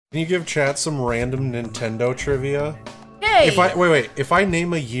Can you give chat some random Nintendo trivia? Hey! If I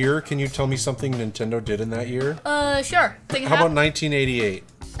name a year, can you tell me something Nintendo did in that year? Sure. How about 1988?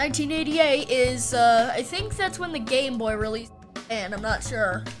 1988 is, I think that's when the Game Boy released, and I'm not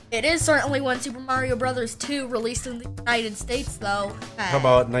sure. It is certainly when Super Mario Bros. 2 released in the United States, though. How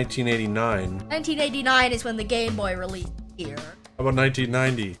about 1989? 1989 is when the Game Boy released here. How about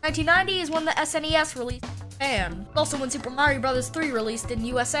 1990? 1990 is when the SNES released in Japan. Also when Super Mario Bros. 3 released in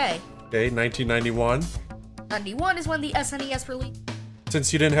USA. Okay, 1991? 91 is when the SNES released.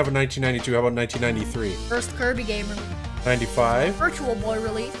 Since you didn't have a 1992, how about 1993? First Kirby game release. 95? Virtual Boy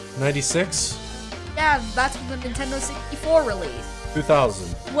release. 96? Yeah, that's when the Nintendo 64 released.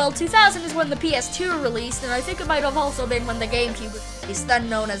 2000? Well, 2000 is when the PS2 released, and I think it might have also been when the GameCube was released, then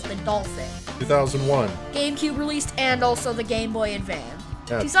known as the Dolphin. 2001? GameCube released, and also the Game Boy Advance.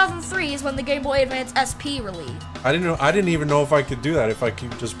 Yeah. 2003 is when the Game Boy Advance SP released. I didn't even know if I could do that. If I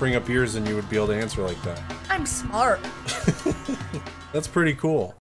could just bring up years and you would be able to answer like that. I'm smart. That's pretty cool.